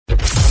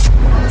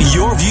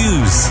your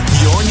views,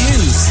 your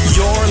news,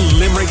 your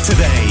Limerick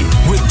Today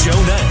with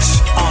Joe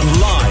Nash on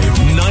Live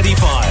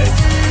 95.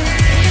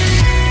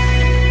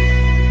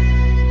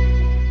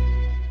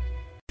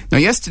 Now,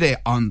 yesterday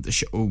on the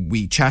show,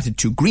 we chatted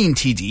to Green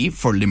TD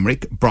for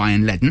Limerick,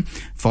 Brian Ledden,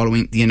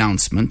 following the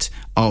announcement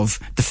of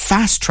the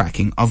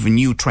fast-tracking of a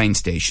new train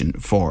station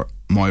for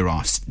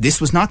Moyross. This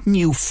was not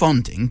new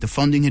funding. The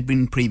funding had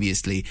been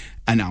previously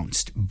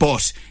announced,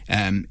 but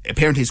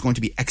apparently it's going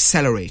to be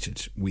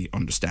accelerated, we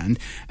understand.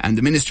 And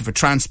the Minister for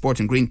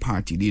Transport and Green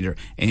Party leader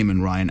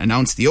Eamon Ryan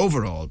announced the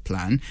overall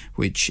plan,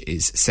 which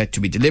is set to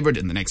be delivered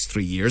in the next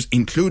 3 years,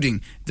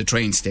 including the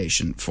train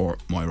station for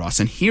Moyross.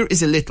 And here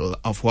is a little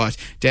of what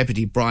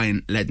Deputy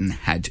Brian Ledden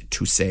had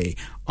to say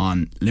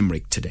on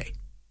Limerick Today.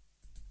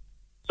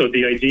 So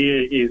the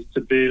idea is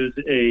to build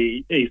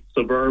a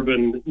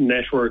suburban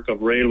network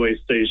of railway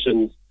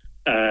stations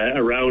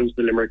around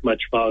the Limerick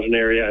metropolitan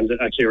area and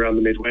actually around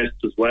the Midwest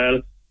as well.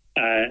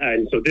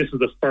 And so this is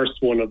the first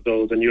one of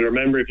those. And you'll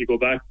remember, if you go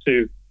back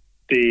to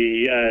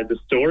the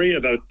story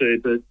about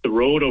the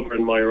road over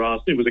in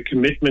Moyross, it was a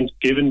commitment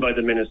given by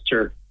the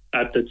minister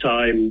at the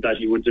time that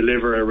he would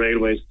deliver a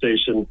railway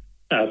station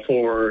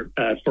for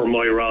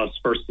Moyross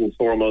first and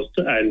foremost.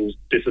 And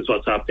this is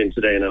what's happening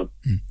today now.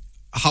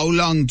 How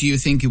long do you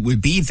think it will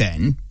be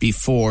then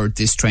before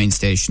this train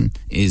station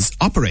is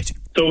operating?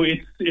 So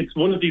it's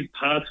one of these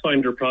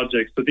Pathfinder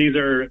projects. So these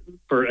are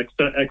for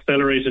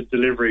accelerated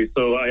delivery.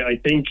 So I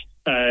think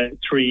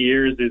 3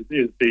 years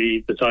is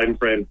the time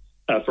frame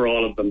for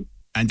all of them.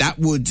 And that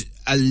would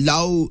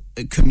allow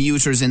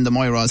commuters in the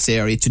Moyross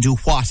area to do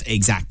what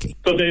exactly?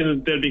 So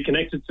they'll be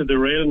connected to the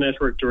rail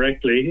network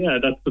directly.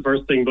 That's the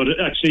first thing. But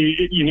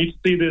actually, you need to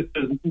see this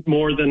as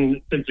more than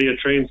simply a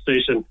train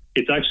station.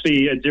 It's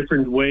actually a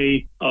different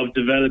way of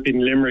developing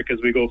Limerick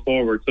as we go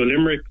forward. So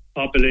Limerick's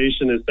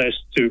population is set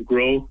to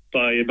grow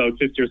by about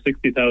 50 or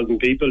 60,000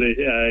 people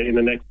in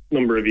the next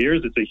number of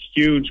years. It's a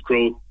huge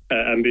growth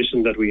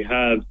ambition that we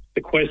have.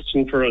 The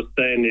question for us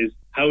then is,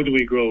 how do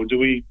we grow? Do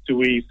we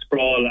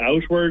sprawl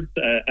outwards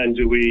and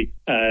do we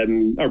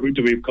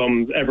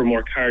become ever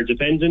more car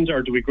dependent,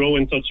 or do we grow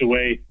in such a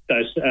way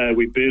that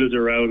we build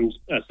around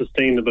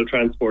sustainable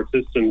transport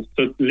systems?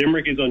 So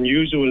Limerick is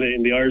unusual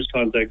in the Irish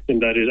context in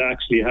that it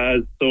actually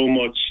has so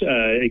much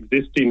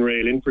existing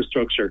rail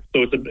infrastructure.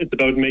 So it's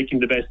about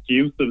making the best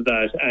use of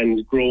that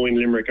and growing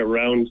Limerick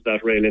around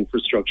that rail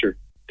infrastructure.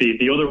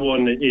 The other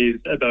one is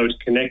about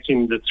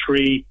connecting the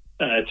three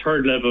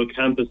third level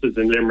campuses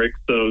in Limerick.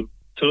 So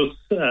TUS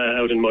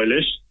out in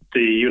Moylish, the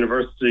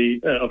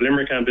University of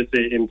Limerick campus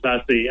in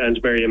Plassey,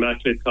 and Mary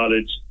Immaculate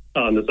College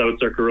on the South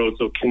Circular Road.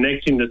 So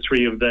connecting the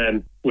three of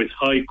them with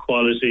high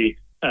quality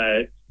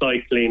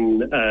cycling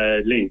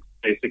links,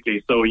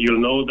 basically. So you'll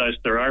know that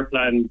there are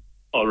plans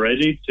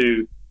already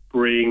to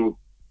bring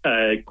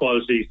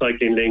quality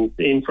cycling links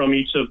in from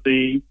each of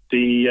the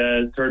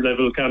third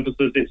level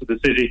campuses into the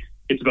city.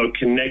 It's about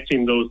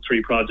connecting those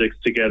three projects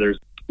together.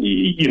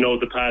 You know,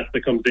 the path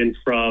that comes in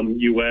from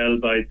UL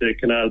by the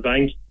Canal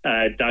Bank,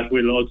 that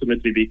will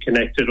ultimately be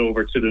connected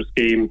over to the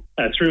scheme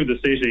through the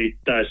city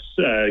that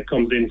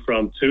comes in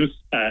from TUS,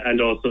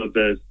 and also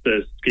the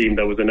scheme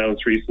that was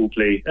announced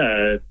recently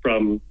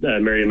from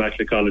Mary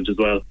Immaculate College as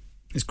well.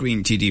 It's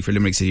Green TD for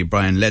Limerick City,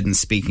 Brian Ledden,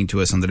 speaking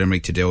to us on the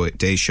Limerick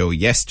Today show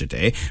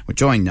yesterday. We're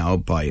joined now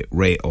by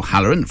Ray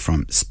O'Halloran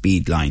from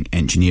Speedline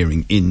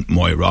Engineering in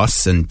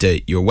Moyross. And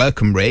you're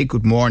welcome, Ray.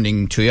 Good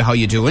morning to you. How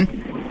you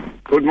doing?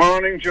 Good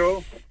morning,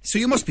 Joe. So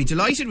you must be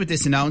delighted with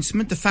this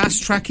announcement, the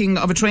fast-tracking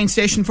of a train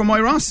station for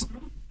Moyross.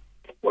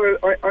 Well,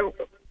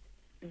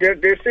 they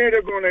say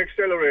they're going to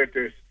accelerate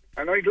this,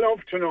 and I'd love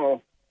to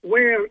know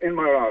where in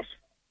Moyross.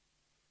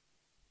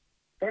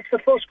 That's the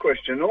first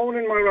question. No one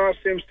in Moyross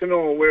seems to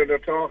know where they're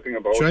talking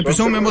about. Sure, I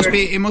presume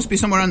it must be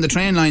somewhere on the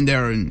train line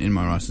there in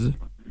Moyross, is it?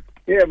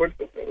 Yeah, but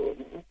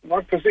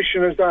what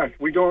position is that?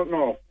 We don't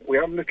know. We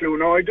haven't a clue.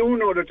 Now, I do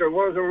know that there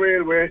was a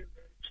railway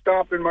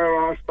stop in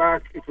Moyross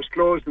back. It was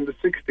closed in the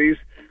 60s.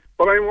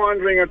 But I'm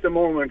wondering at the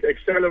moment,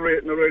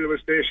 accelerating the railway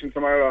station to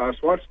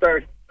Moyross, what's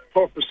the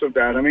purpose of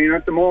that? I mean,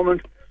 at the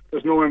moment,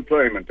 there's no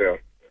employment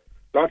there.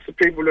 Lots of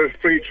people are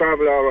free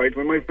travel, all right.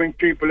 We might bring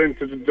people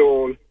into the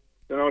Dole.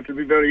 You know, it'll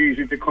be very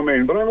easy to come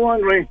in. But I'm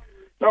wondering,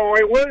 now,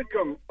 I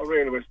welcome a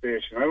railway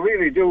station. I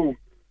really do.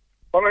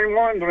 But I'm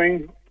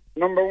wondering,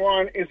 number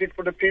one, is it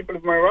for the people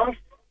of Moyross?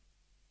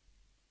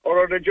 Or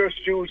are they just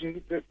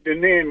using the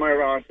name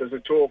Moyross as a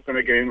token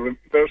again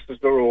versus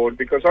the road?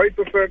 Because I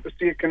prefer to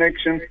see a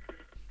connection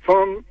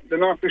from the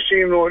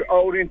Knockmachine Road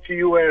out into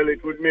UL.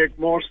 It would make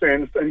more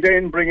sense, and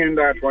then bring in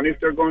that one if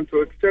they're going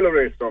to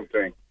accelerate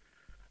something.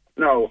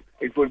 Now,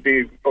 it would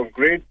be of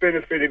great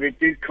benefit if it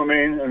did come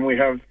in, and we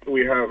have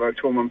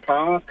Thomond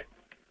Park,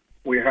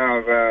 we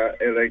have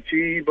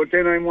LIT, but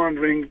then I'm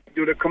wondering,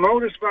 do they come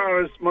out as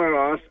far as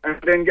Moyross and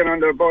then get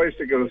on their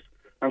bicycles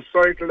and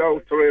cycle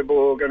out to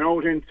Raybogue and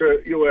out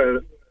into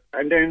UL,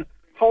 and then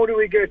how do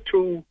we get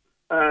to...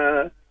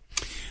 I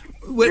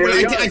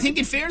think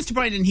in fairness to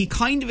Brian, he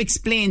kind of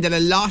explained that a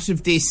lot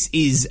of this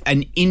is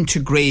an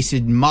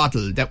integrated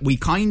model, that we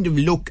kind of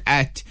look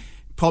at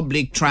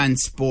public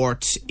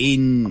transport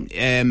in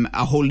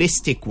a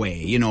holistic way.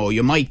 You know,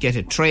 you might get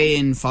a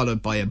train,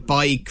 followed by a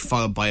bike,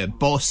 followed by a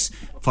bus,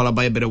 followed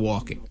by a bit of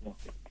walking.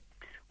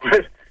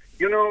 Well,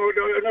 you know,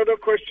 another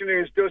question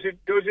is, does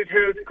it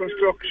help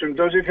construction?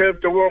 Does it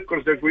help the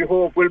workers that we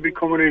hope will be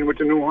coming in with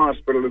the new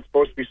hospital that's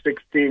supposed to be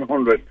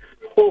 1,600?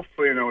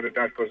 Hopefully, now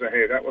that goes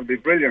ahead. That would be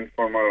brilliant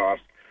for Moyross.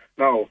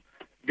 Now,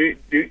 do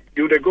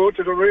they go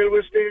to the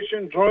railway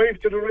station,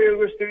 drive to the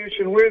railway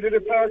station? Where do they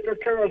park their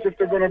cars if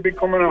they're going to be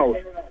coming out?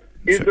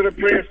 Is there a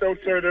place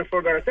outside there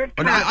for that?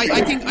 But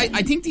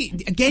I think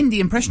the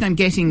impression I'm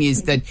getting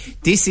is that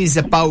this is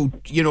about,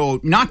 you know,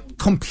 not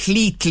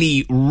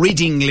completely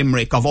ridding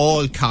Limerick of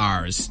all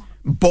cars,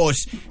 but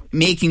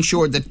making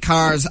sure that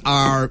cars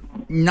are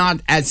not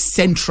as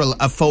central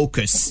a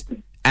focus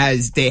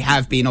as they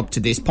have been up to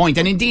this point.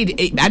 And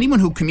indeed, anyone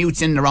who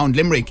commutes in and around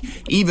Limerick,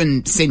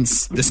 even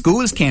since the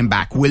schools came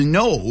back, will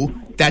know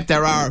that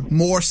there are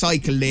more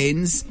cycle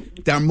lanes,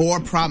 they're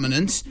more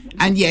prominent,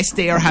 and yes,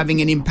 they are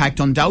having an impact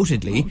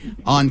undoubtedly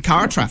on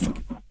car traffic.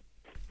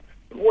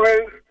 Well,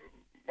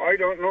 I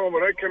don't know,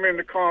 but I came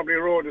into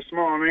Corbly Road this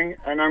morning,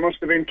 and I must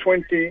have been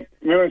 20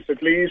 minutes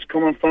at least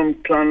coming from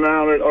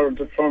Clonlara or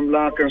from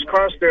Larkin's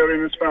Cross there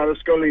in as far as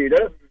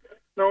Sculleada.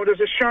 Now, there's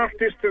a short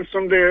distance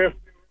from there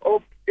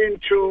up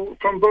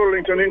from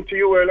Burlington into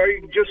UL.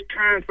 I just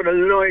can't for the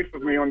life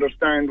of me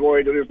understand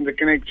why there isn't a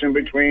connection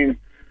between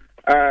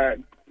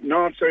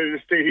north side of the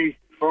city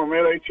from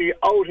LIT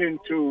out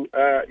into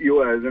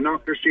UL, the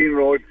Knockers-Sheen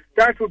Road.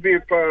 That would be a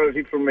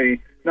priority for me.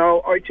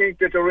 Now, I think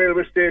that the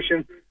railway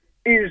station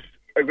is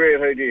a great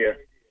idea.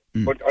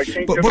 But I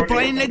think but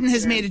Brian Ledden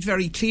has made it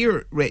very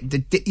clear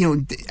that, you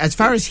know, as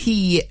far as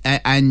he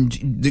and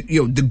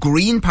the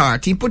Green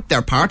Party, but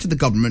they're part of the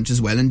government as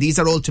well, and these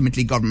are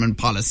ultimately government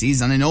policies.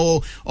 And I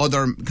know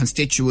other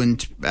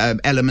constituent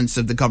elements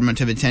of the government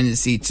have a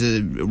tendency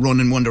to run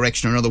in one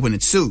direction or another when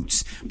it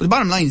suits. But the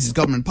bottom line is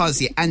government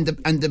policy, and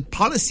the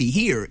policy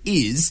here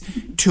is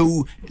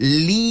to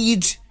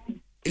lead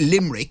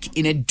Limerick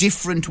in a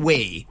different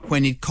way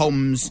when it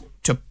comes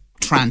to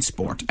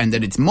transport, and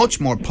that it's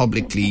much more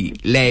publicly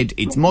led,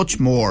 it's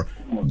much more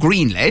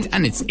green led,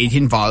 and it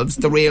involves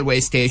the railway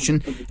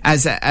station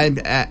as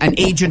an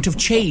agent of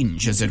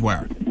change, as it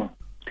were.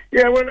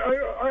 Yeah, well,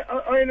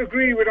 I'll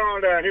agree with all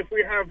that if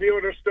we have the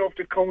other stuff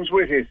that comes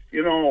with it.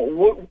 You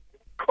know,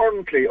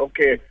 currently,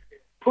 okay,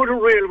 put a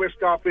railway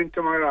stop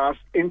into Moyross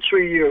in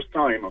 3 years'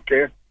 time,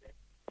 okay?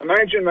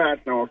 Imagine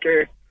that now,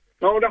 okay?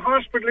 Now, the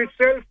hospital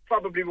itself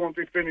probably won't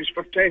be finished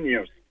for 10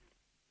 years.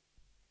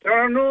 There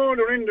are no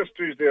other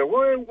industries there.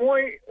 Why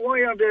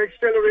are they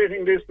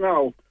accelerating this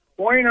now?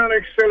 Why not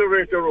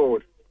accelerate the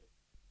road?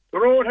 The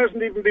road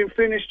hasn't even been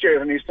finished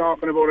yet, and he's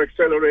talking about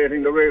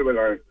accelerating the railway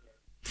line.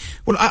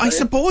 Well, I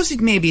suppose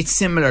it's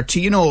similar to,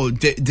 you know,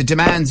 the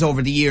demands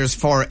over the years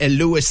for a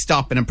Lewis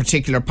stop in a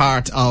particular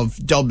part of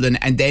Dublin,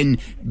 and then,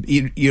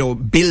 you know,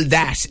 build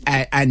that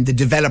and the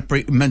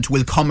development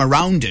will come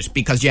around it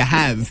because you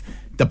have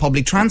the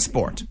public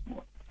transport.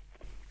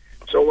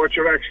 So what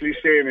you're actually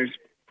saying is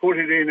put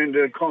it in and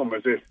they'll come,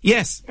 is it?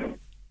 Yes.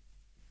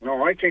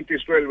 No, I think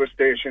this railway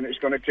station is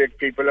going to take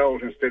people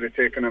out instead of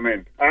taking them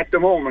in. At the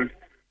moment,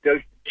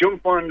 they'll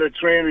jump on the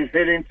train and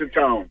head into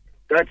town.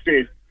 That's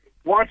it.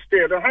 What's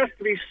there? There has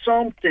to be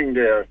something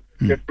there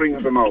that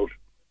brings them out.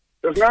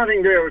 There's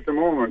nothing there at the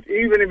moment.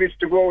 Even if it's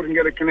to go out and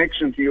get a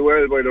connection to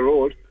UL by the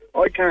road,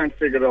 I can't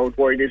figure out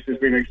why this has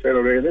been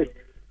accelerated.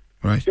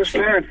 Right. Just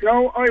can't.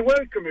 No, I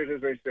welcome it,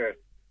 as I said.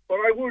 But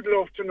I would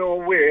love to know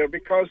where,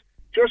 because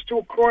just to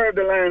acquire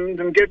the land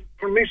and get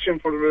permission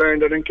for the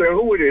land, I don't care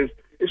who it is,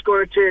 it's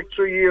going to take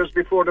 3 years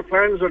before the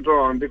plans are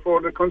drawn,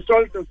 before the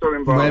consultants are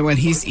involved. Well,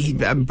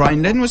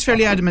 Brian Ledden was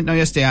fairly adamant now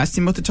yesterday. I asked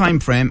him about the time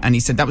frame, and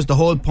he said that was the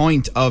whole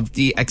point of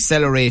the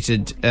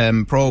accelerated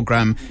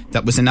programme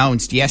that was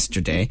announced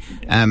yesterday.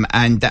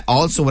 And that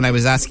also, when I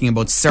was asking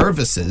about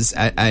services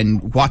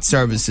and what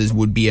services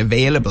would be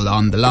available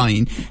on the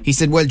line, he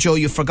said, well, Joe,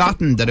 you've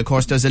forgotten that, of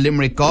course, there's a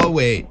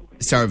Limerick-Galway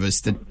service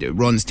that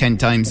runs 10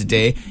 times a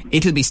day.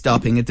 It'll be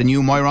stopping at the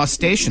new Moyross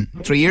station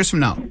 3 years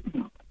from now.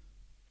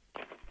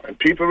 And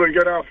people will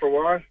get off for a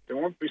while. They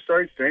won't be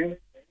sightseeing.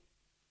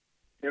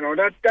 You know,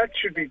 that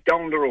should be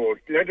down the road.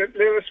 Let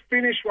us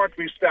finish what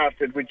we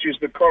started, which is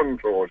the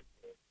current road.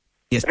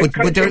 Yes,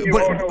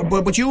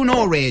 but you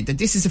know, Ray, that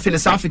this is a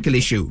philosophical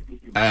issue,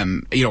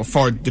 you know,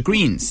 for the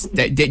Greens.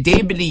 They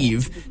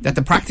believe that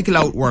the practical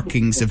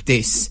outworkings of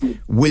this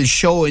will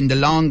show in the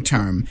long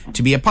term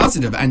to be a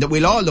positive, and that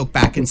we'll all look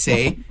back and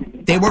say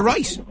they were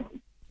right.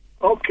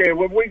 Okay,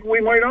 well,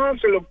 we might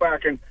also look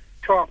back and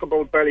talk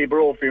about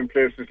Ballybrophy and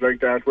places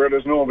like that where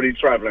there's nobody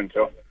travelling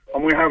to,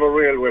 and we have a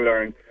railway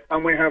line,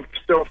 and we have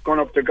stuff going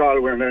up to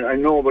Galway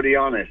and nobody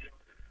on it.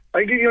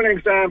 I'll give you an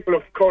example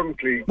of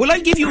currently. Well, I'll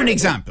give you an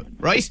example,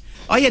 right?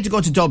 I had to go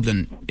to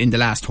Dublin in the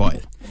last while,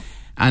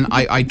 and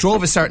I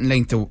drove a certain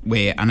length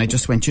away, and I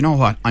just went, you know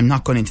what, I'm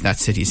not going into that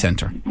city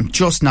centre. I'm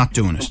just not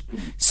doing it.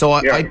 So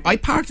I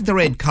parked at the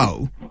Red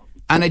Cow,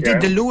 and I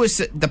did the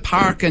Lewis, the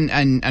park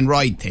and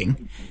ride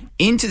thing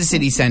into the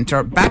city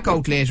centre, back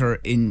out later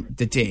in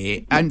the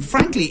day, and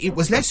frankly, it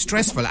was less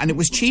stressful and it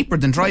was cheaper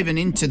than driving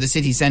into the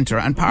city centre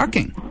and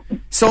parking.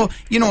 So,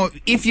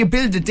 if you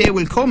build it, they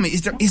will come.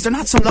 Is there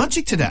not some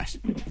logic to that?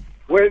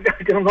 Well,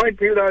 there might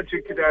be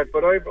logic to that,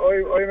 but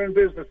I'm in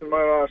business in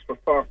Moyross for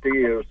 40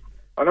 years,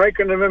 and I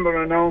can remember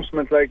an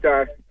announcement like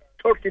that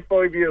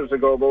 35 years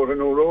ago about a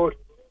new road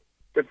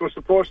that was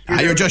supposed to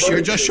be... You're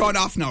just showing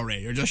off now, Ray.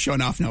 You're just showing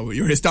off now with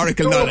your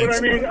historical knowledge.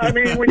 But I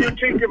mean, when you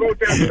think about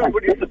that,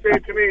 somebody to say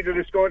to me that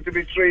it's going to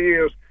be 3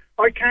 years,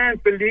 I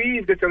can't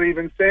believe that they're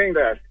even saying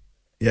that.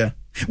 Yeah.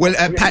 Well,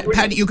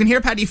 Paddy, you can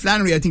hear Paddy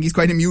Flannery. I think he's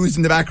quite amused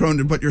in the background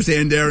at what you're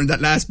saying there in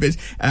that last bit.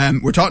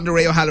 We're talking to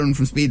Ray O'Halloran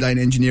from Speedline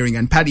Engineering,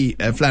 and Paddy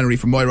Flannery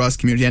from Moyross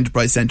Community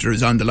Enterprise Centre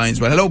is on the line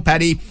as well. Hello,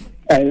 Paddy.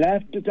 I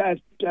laughed at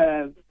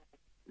that,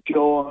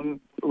 Joe and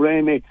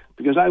Ramey,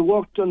 because I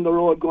worked on the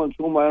road going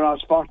through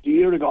Moyross 40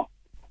 years ago.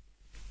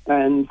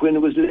 And when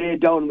it was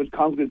laid down with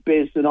concrete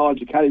base and all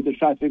to carry the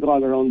traffic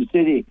all around the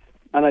city,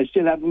 and I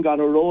still haven't got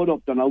a road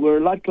up there. Now, we're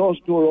a lot closer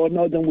to a road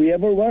now than we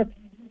ever were.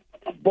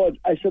 But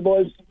I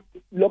suppose,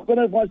 looking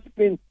at what's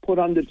been put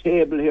on the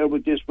table here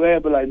with this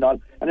railway line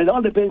on, and it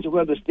all depends on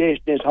where the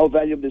station is, how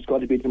valuable it's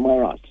going to be to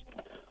Moyross.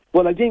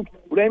 But I think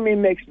Remy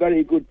makes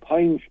very good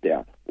points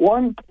there.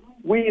 One,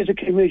 we as a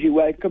community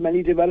welcome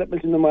any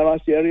development in the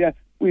Moyross area.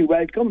 We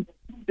welcome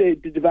the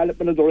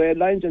development of the rail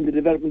lines and the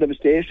development of a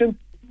station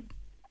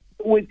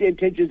with the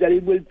intention that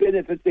it will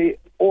benefit the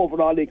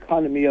overall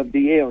economy of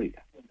the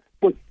area.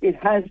 But it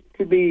has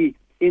to be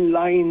in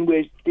line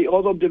with the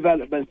other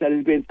developments that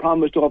have been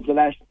promised over the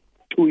last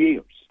 2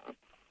 years.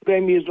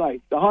 Remy is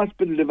right. The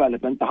hospital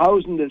development, the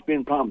housing that's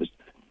been promised,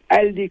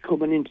 Aldi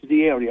coming into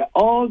the area,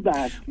 all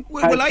that.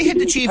 Well, I had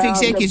the chief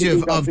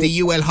executive of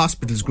the UL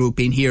Hospitals Group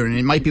in here, and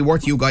it might be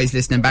worth you guys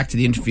listening back to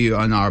the interview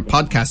on our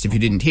podcast if you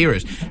didn't hear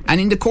it. And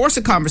in the course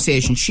of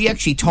conversation, she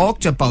actually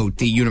talked about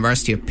the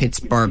University of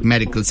Pittsburgh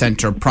Medical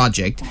Centre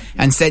project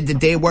and said that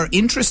they were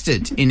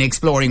interested in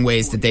exploring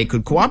ways that they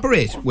could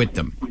cooperate with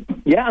them.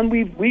 Yeah, and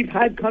we've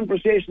had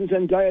conversations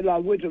and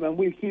dialogue with them, and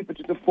we'll keep it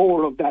to the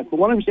fore of that. But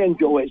what I'm saying,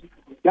 Joe, is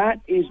that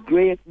is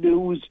great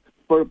news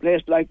for a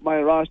place like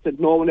Moyross that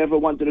no one ever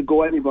wanted to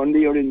go anywhere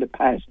near in the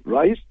past,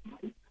 right?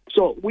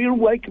 So we're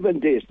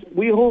welcoming this.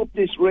 We hope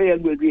this rail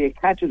will be a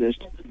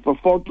catalyst for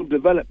further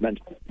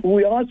development.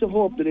 We also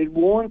hope that it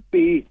won't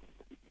be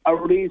a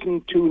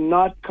reason to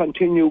not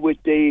continue with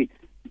the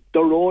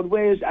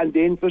roadways and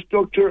the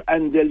infrastructure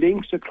and the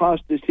links across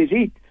the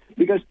city,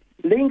 because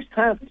links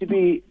have to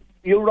be...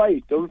 You're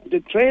right.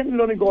 The train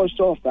will only go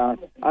so far,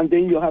 and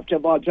then you have to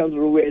have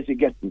alternative ways of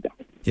getting there.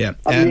 Yeah,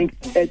 I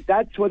think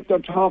that's what they're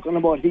talking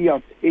about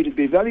here. It'll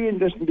be very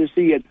interesting to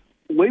see it.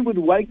 We would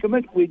welcome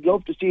it. We'd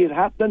love to see it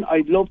happen.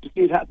 I'd love to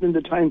see it happen in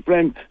the time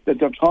frame that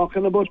they're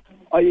talking about.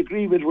 I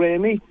agree with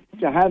Remy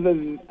to have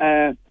and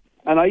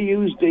I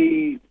use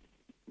the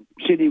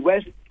City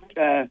West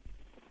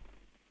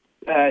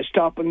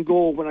stop and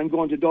go when I'm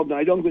going to Dublin.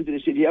 I don't go into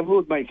the city ever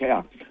with my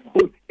car.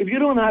 But if you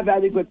don't have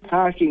adequate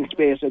parking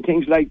space and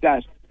things like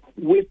that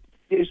with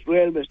this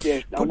railway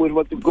station and with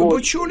what the goal...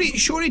 But surely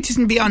it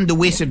isn't beyond the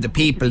wit of the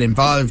people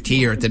involved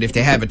here that if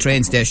they have a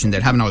train station,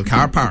 they'll have an old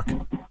car park.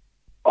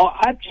 Oh,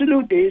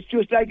 absolutely. It's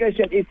just like I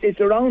said, it's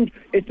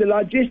the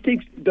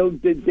logistics.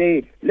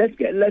 Let's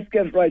get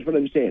it right what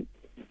I'm saying.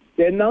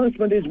 The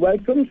announcement is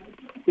welcomed.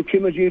 The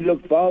community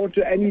look forward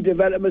to any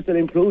developments that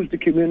improves the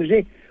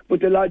community,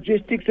 but the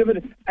logistics of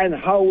it and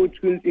how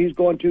is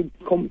going to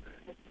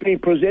be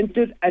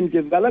presented and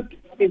developed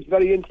is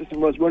very interesting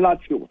for us. We're not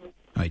sure.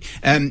 Right.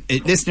 A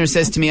listener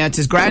says to me, it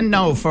is grand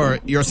now for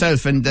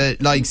yourself and the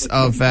likes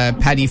of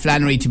Paddy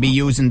Flannery to be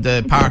using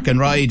the park and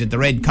ride at the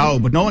Red Cow,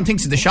 but no one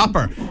thinks of the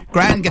shopper.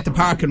 Grand, get the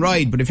park and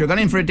ride, but if you're going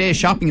in for a day's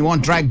shopping, you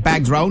won't drag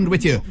bags round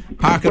with you.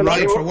 Park and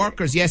ride for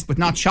workers, yes, but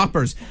not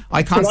shoppers.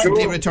 I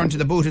constantly return to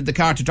the boot of the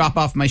car to drop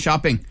off my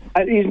shopping.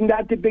 And isn't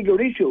that the bigger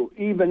issue?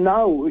 Even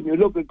now, when you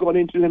look at going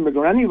into Limerick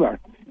or anywhere,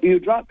 you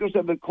drop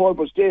yourself at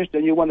Corbett Station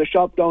and you want to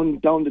shop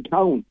down the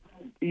town.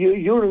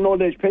 You're an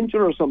old age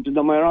pensioner or something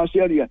in my Moyross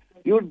area.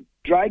 You're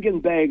dragging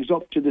bags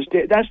up to the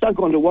station. That's not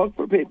going to work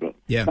for people.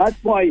 Yeah.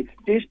 That's why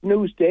this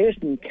new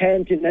station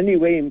can't in any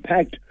way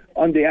impact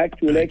on the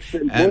actual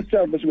excellent bus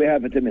service we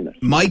have at the minute.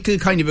 Michael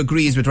kind of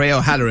agrees with Ray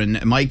O'Halloran.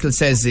 Michael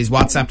says his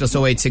WhatsApp plus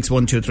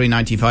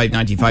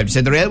 08612399595. He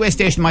said the railway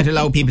station might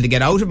allow people to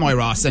get out of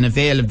Moyross and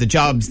avail of the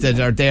jobs that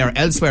are there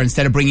elsewhere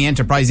instead of bringing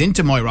enterprise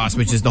into Moyross,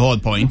 which is the whole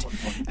point.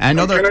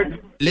 Another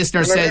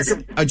listener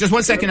says, just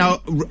 1 second now,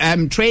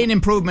 train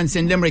improvements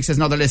in Limerick, says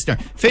another listener.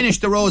 Finish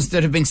the roads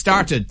that have been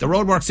started. The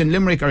roadworks in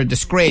Limerick are a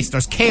disgrace.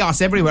 There's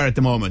chaos everywhere at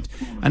the moment.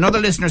 Another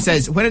listener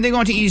says, when are they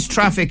going to ease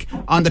traffic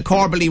on the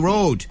Corbally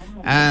Road?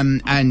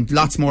 And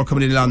lots more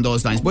coming in along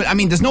those lines. But I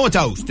mean, there's no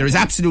doubt, there is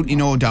absolutely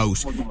no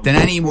doubt that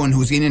anyone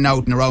who's in and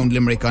out and around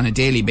Limerick on a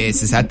daily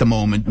basis at the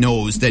moment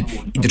knows that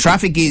the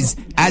traffic is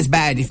as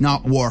bad, if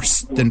not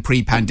worse, than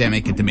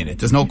pre-pandemic at the minute.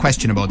 There's no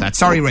question about that.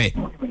 Sorry, Ray.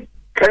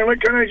 Can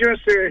I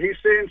just say, he's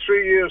saying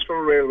 3 years for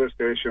a railway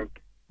station.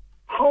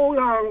 How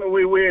long are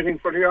we waiting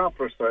for the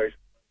opera site?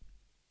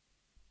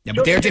 Yeah,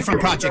 but they're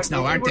different projects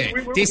now, aren't they?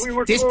 This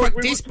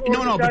project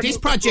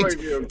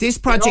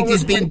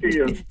is being.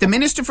 The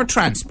Minister for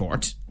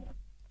Transport,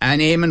 and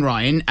Eamon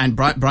Ryan, and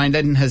Brian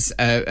Ledden has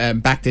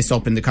backed this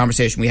up in the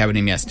conversation we had with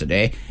him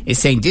yesterday, is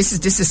saying this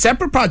is a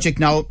separate project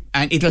now,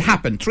 and it'll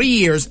happen 3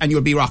 years, and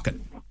you'll be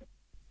rocking.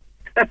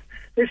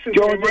 Listen,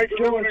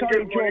 Michael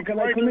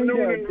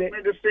Noonan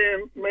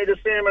made the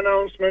same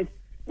announcement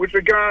with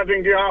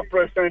regarding the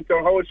Opera Centre,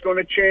 how it's going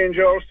to change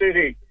our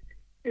city.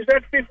 Is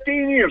that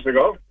 15 years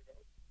ago?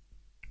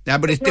 Yeah,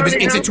 but it's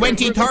a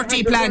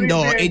 2030 plan,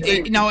 though.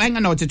 No, hang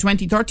on, it's a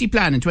 2030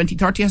 plan, and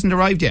 2030 hasn't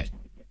arrived yet.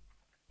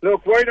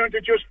 Look, why don't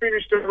you just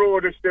finish the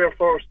road that's there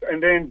first,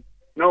 and then...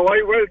 Now,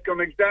 I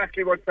welcome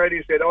exactly what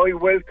Paddy said. I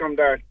welcome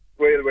that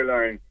railway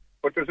line.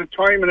 But there's a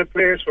time and a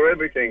place for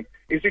everything.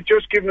 Is it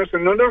just giving us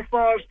another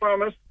false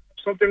promise,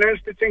 something else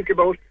to think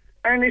about?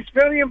 And it's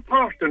very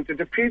important that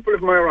the people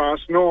of Moyross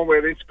know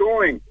where it's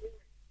going.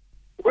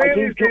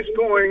 Where is this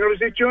going, or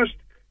is it just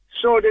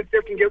so that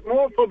they can get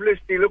more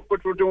publicity? Look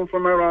what we're doing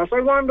for Moyross.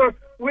 I wonder,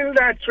 will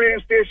that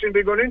train station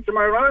be going into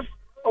Moyross,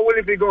 or will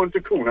it be going to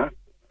Coona?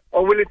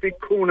 Or will it be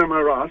Coona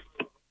Moyross?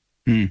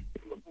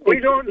 We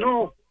don't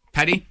know.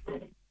 Paddy?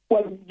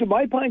 Well,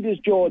 my point is,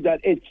 Joe,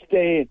 that it's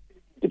the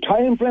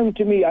time frame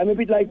to me. I'm a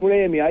bit like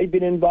Ramey. I've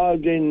been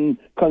involved in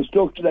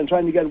construction and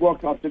trying to get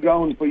work off the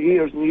ground for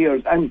years and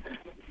years. And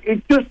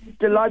it's just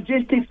the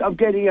logistics of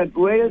getting a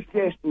rail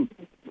station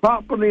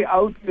properly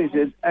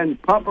outfitted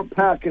and proper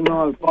parking and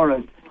all for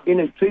it in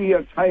a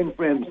 3-year time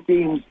frame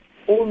seems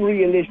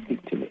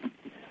unrealistic to me.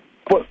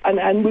 But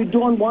and we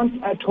don't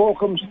want a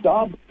token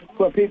stop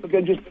where people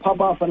can just pop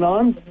off and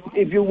on.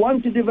 If you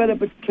want to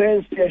develop a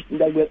train station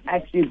that will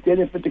actually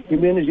benefit the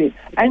community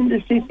and the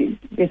city,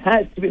 it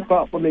has to be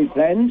properly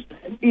planned.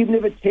 Even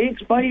if it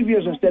takes 5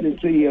 years instead of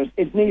 3 years,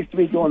 it needs to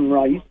be done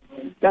right.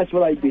 That's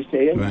what I'd be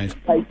saying. Right.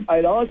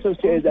 I'd also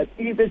say that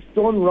if it's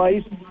done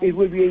right, it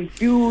will be a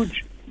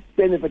huge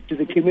benefit to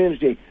the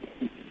community.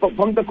 But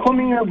from the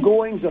coming and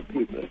goings of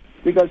people,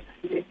 because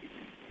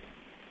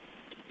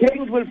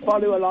things will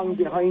follow along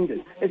behind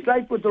it. It's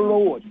like with the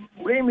road.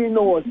 Ramey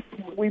knows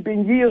we've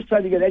been years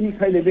trying to get any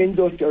kind of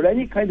industry or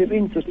any kind of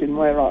interest in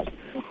Moyross.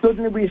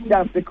 Suddenly we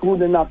start the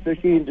Coona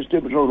Knocknasheen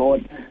Distributor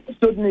Road.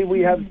 Suddenly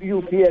we have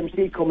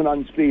UPMC coming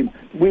on stream.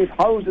 We have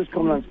houses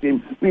coming on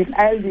stream. We have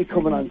Aldi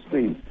coming on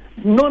stream.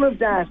 None of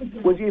that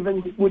would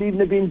even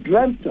have been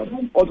dreamt of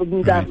other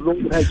than that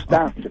road has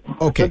started.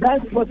 Okay. So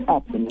that's what's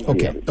happening.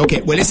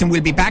 Okay. Well, listen,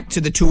 we'll be back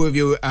to the two of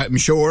you, I'm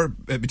sure,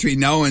 between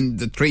now and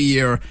the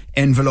 3-year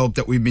envelope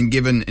that we've been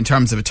given in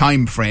terms of a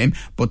time frame.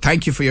 But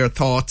thank you for your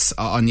thoughts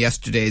on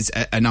yesterday's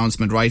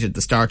announcement right at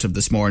the start of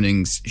this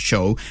morning's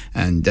show.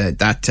 And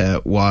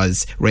that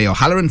was Ray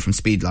O'Halloran from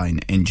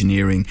Speedline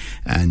Engineering.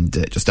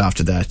 And just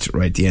after that,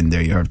 right at the end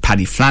there, you heard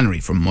Paddy Flannery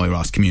from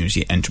Moyross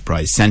Community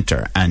Enterprise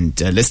Centre. And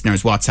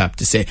listeners, WhatsApp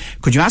to say,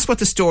 could you ask what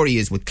the story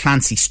is with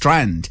Clancy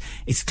Strand?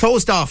 It's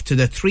closed off to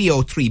the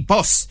 303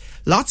 bus.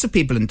 Lots of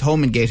people in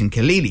Thomondgate and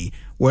Killeely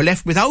were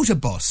left without a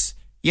bus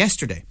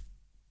yesterday.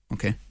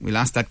 Okay, we'll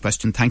ask that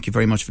question. Thank you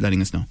very much for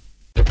letting us know.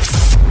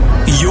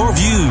 Your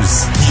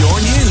views, your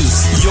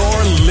news,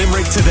 your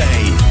Limerick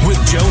Today with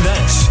Joe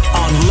Nash